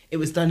own. It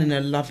was done in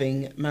a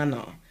loving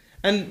manner.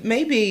 And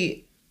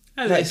maybe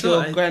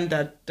your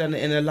granddad done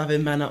it in a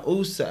loving manner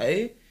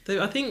also.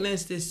 I think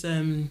there's this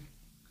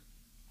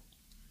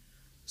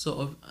sort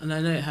of, and I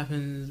know it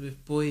happens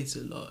with boys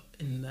a lot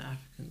in the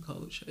African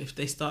culture. If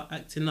they start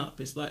acting up,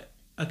 it's like,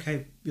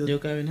 okay, you're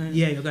going home.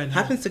 Yeah, you're going home.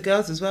 Happens to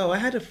girls as well. I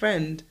had a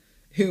friend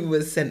who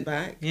was sent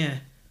back. Yeah.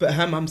 But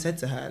her mum said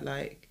to her,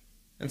 like,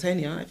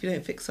 Antonia, if you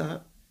don't fix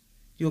up,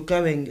 you're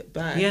going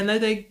back. Yeah, no,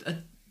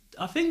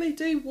 I think they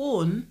do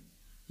warn.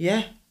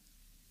 Yeah.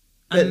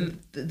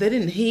 But they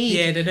didn't heed.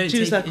 Yeah, they don't. She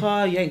was like,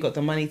 oh, you ain't got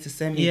the money to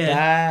send me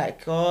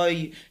back. Oh,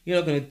 you're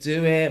not going to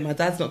do it. My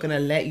dad's not going to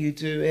let you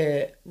do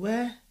it.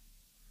 Where?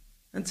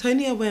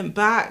 Antonia went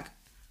back.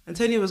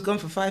 Antonia was gone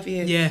for 5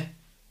 years. Yeah.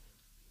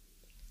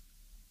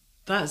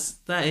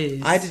 That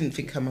is. I didn't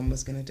think her mum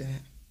was going to do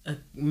it. A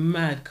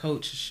mad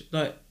culture.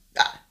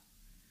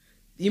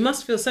 You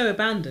must feel so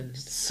abandoned.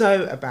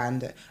 So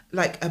abandoned.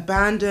 Like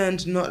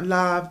abandoned, not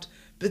loved.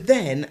 But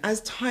then,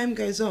 as time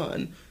goes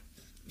on,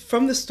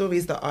 from the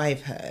stories that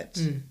I've heard,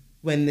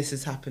 when this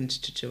has happened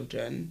to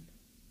children,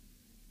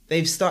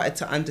 they've started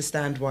to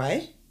understand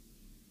why.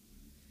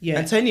 Yeah.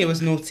 Antonia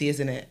was naughty,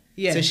 isn't it?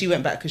 Yeah. So she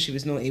went back because she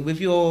was naughty. With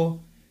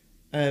your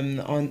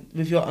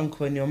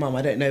uncle and your mum,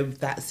 I don't know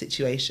that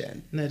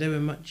situation. No, they were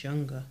much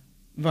younger.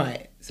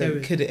 Right. So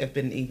could it have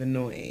been even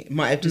naughty? It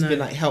might have just been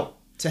like help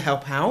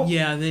out.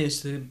 Yeah, I think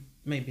it's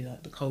maybe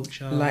like the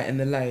culture. Lighten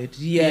the load.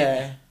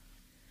 Yeah.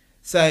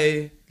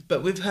 So,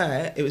 but with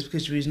her, it was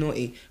because she was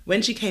naughty.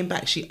 When she came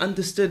back, she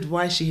understood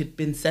why she had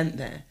been sent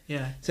there.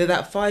 Yeah. So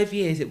that 5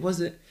 years, it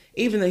wasn't,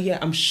 even though,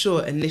 I'm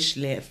sure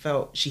initially it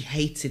felt she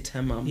hated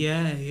her mum.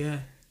 Yeah, yeah.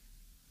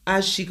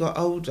 as she got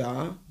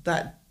older,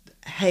 that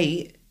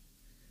hate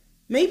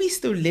maybe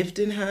still lived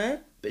in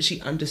her, but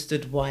she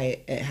understood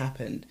why it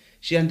happened.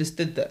 She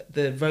understood that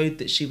the road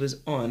that she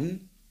was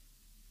on,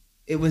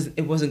 it wasn't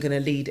going to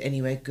lead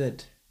anywhere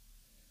good.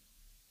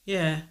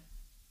 Yeah.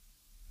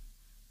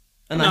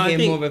 And no, I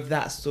hear more of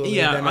that story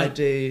than I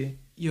do.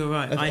 You're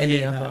right. I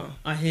hear that.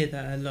 I hear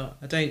that a lot.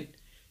 I don't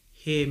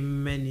hear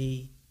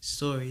many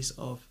stories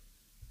of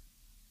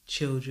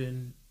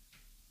children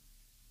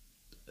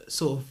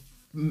sort of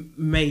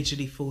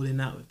majorly falling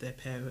out with their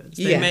parents.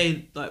 They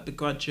may like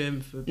begrudge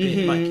them for a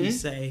bit, like you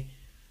say,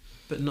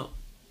 but not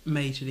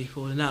majorly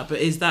falling out. But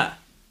is that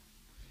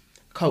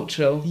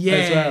cultural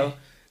as well?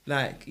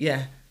 Like,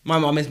 my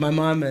mum is my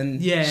mum,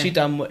 and she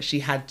done what she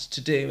had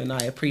to do, and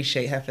I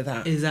appreciate her for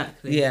that.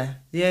 Exactly.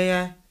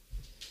 Yeah.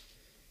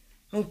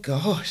 Oh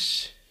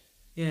gosh.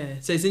 Yeah.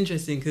 So it's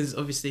interesting because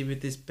obviously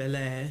with this Bel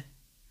Air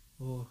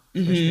or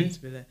Fresh Prince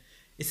of Bel Air,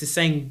 it's the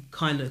same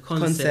kind of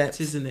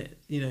concept, isn't it?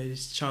 You know,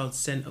 this child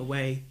sent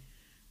away.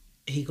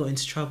 He got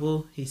into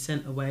trouble. He's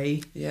sent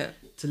away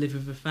to live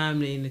with a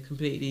family in a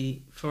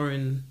completely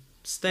foreign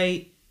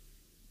state.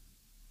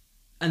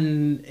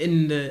 And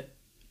in the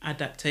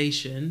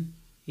adaptation,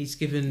 he's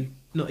given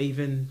not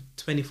even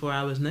 24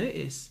 hours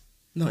notice.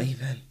 Not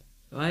even.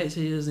 Right? So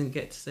he doesn't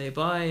get to say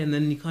bye. And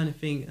then you kind of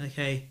think,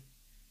 okay,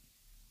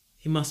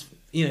 he must,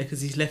 because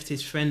he's left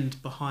his friend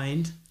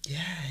behind. Yeah,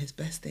 his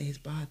bestie, his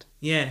bud.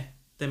 Yeah.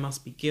 There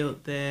must be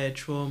guilt there,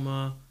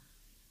 trauma,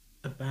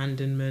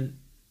 abandonment,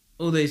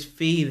 all those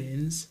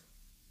feelings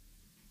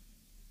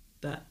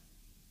that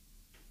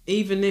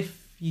even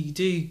if you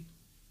do,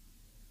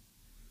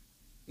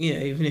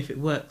 even if it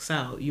works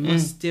out, you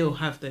must still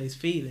have those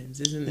feelings,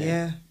 isn't it?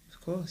 Yeah,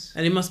 of course.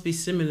 And it must be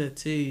similar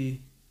to,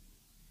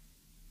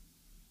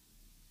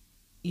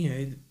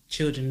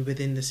 children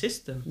within the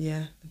system.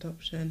 Yeah,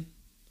 adoption,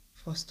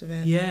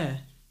 fostering. Yeah.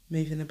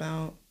 Moving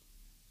about.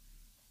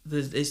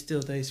 There's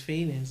still those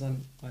feelings,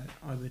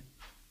 I would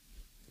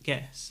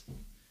guess.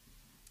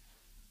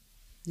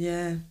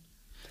 Yeah. And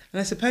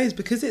I suppose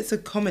because it's a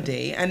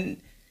comedy,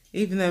 and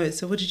even though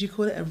it's what did you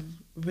call it? A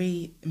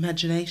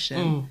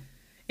reimagination.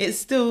 It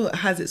still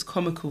has its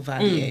comical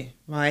value,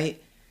 right?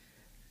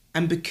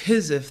 And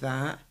because of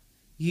that,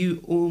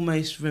 you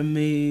almost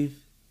remove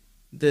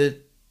the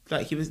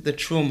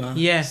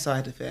trauma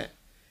side of it.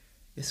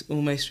 It's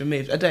almost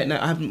removed. I don't know.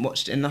 I haven't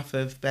watched enough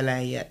of Bel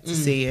Air yet to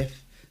see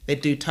if they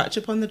do touch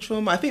upon the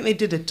trauma. I think they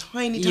did a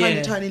tiny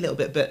little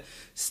bit, but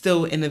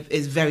still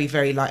it's very,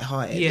 very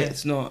lighthearted. Yeah.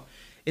 It's not,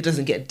 it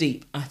doesn't get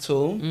deep at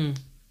all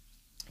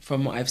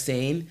from what I've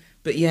seen.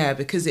 But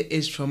because it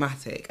is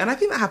traumatic. And I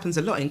think that happens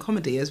a lot in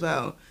comedy as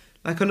well.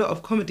 Like a lot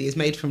of comedy is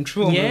made from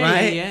trauma,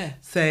 right? Yeah.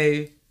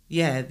 So,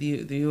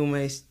 you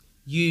almost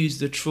use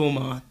the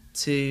trauma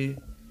to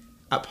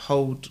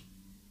uphold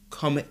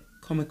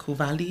comical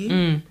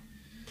value.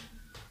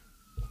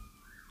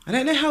 I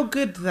don't know how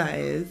good that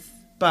is,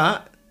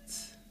 but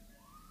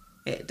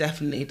it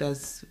definitely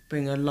does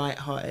bring a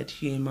light-hearted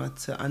humour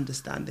to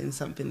understanding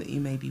something that you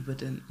maybe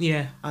wouldn't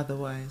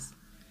otherwise.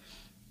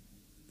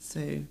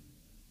 So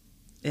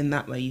in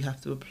that way, you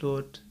have to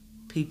applaud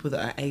people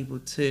that are able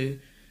to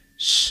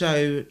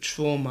show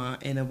trauma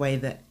in a way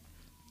that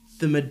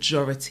the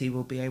majority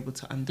will be able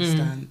to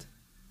understand.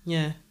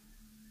 Yeah,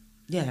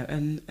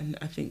 and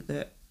I think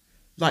that,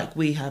 like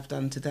we have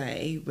done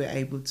today, we're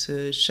able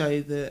to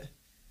show that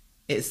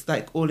it's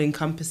like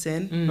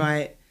all-encompassing,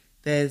 right?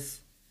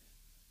 There's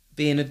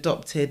being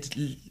adopted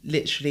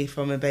literally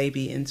from a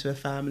baby into a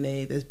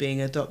family. There's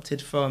being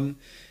adopted from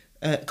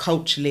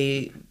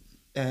culturally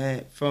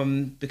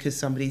from because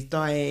somebody's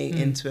dying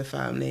into a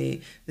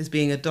family. There's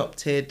being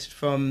adopted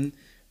from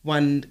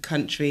one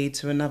country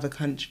to another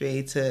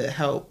country to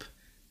help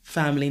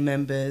family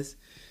members.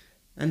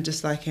 And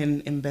just like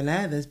in Bel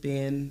Air, there's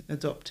being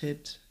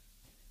adopted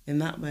in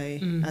that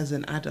way as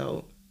an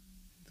adult,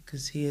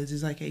 because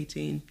he's like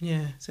 18,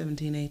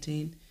 17,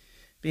 18,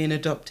 being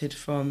adopted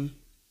from,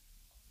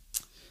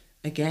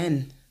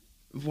 again,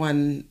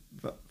 from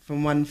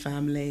one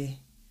family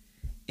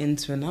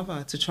into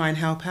another to try and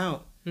help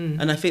out.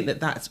 And I think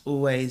that's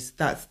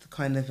the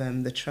kind of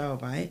the trail,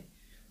 right?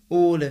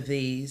 All of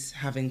these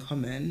have in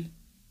common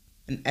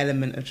an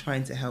element of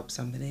trying to help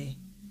somebody.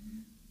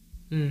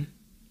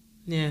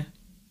 Yeah.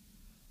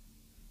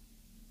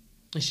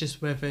 It's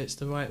just whether it's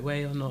the right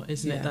way or not,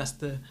 isn't it? That's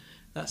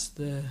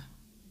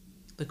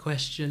the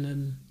question,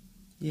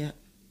 and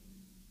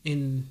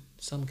in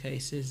some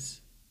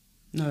cases,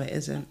 no, it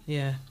isn't.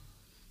 Yeah.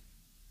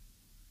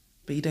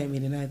 But you don't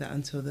really know that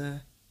until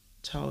the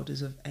child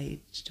is of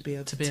age to be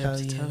able to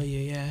tell you.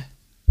 Yeah,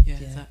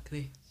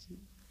 exactly.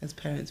 As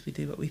parents, we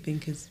do what we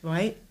think is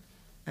right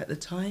at the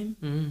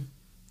time,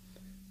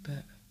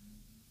 but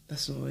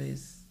that's not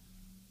always.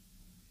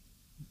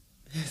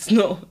 It's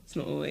not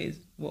always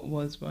what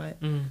was right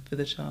for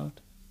the child,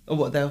 or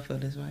what they'll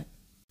feel is right.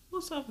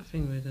 What's the other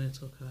thing we're going to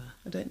talk about?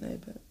 I don't know,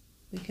 but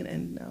we can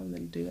end now and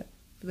then do that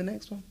for the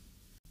next one.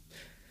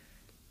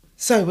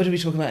 So, what did we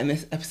talk about in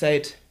this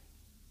episode?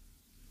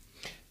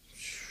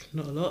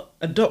 Not a lot.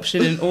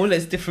 Adoption in all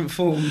its different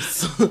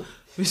forms.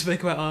 We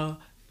spoke about our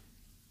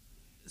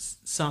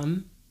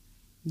son,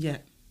 Yeah.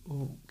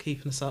 or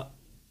keeping us up,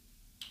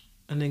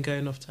 and then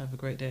going off to have a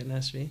great day at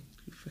nursery.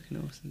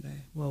 Freaking awesome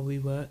day. While we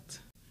worked,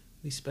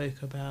 we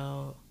spoke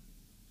about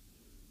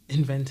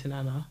inventing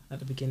Anna at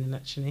the beginning,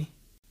 actually.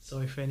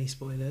 Sorry for any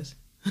spoilers.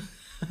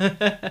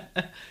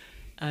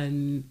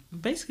 And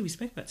basically we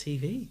spoke about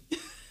TV.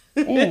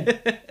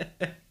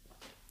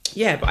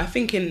 Yeah, but I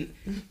think in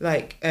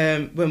like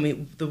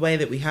the way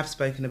that we have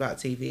spoken about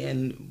TV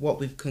and what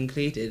we've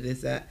concluded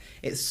is that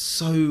it's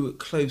so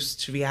close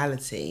to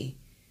reality.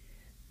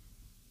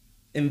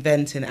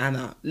 Inventing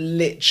Anna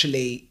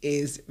literally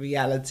is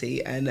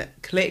reality, and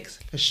clicks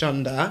for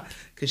Shonda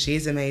because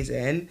she's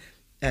amazing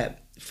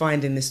at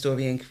finding the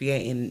story and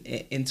creating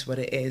it into what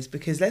it is.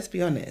 Because let's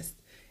be honest,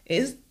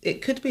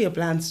 it could be a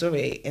bland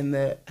story in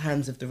the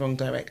hands of the wrong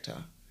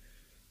director,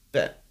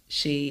 but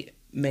she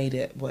made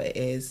it what it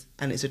is,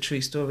 and it's a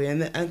true story.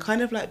 And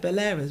kind of like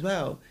Bel-Air as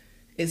well,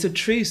 it's a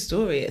true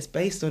story. It's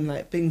based on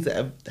like things that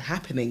are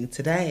happening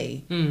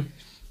today.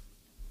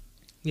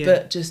 Yeah.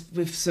 But just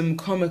with some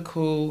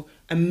comical,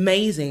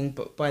 amazing,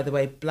 but by the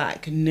way,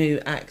 black new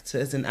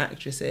actors and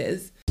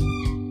actresses.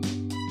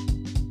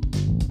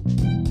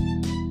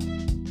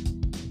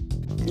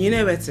 You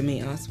know where to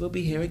meet us. We'll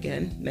be here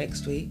again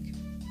next week.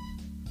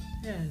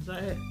 Yeah, is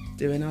that it?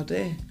 Doing our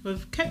do.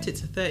 We've kept it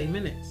to 30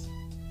 minutes.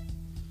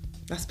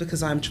 That's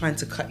because I'm trying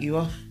to cut you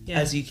off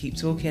as you keep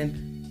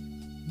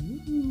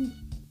talking.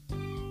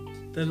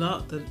 The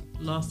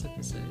last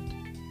episode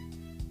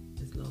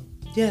is long.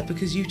 Yeah,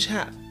 because you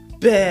chat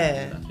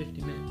bare. About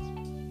 50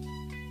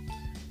 minutes.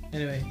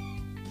 Anyway.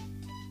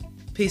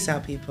 Peace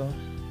out, people.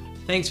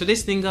 Thanks for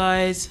listening,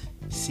 guys.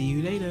 See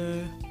you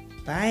later.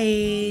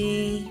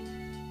 Bye.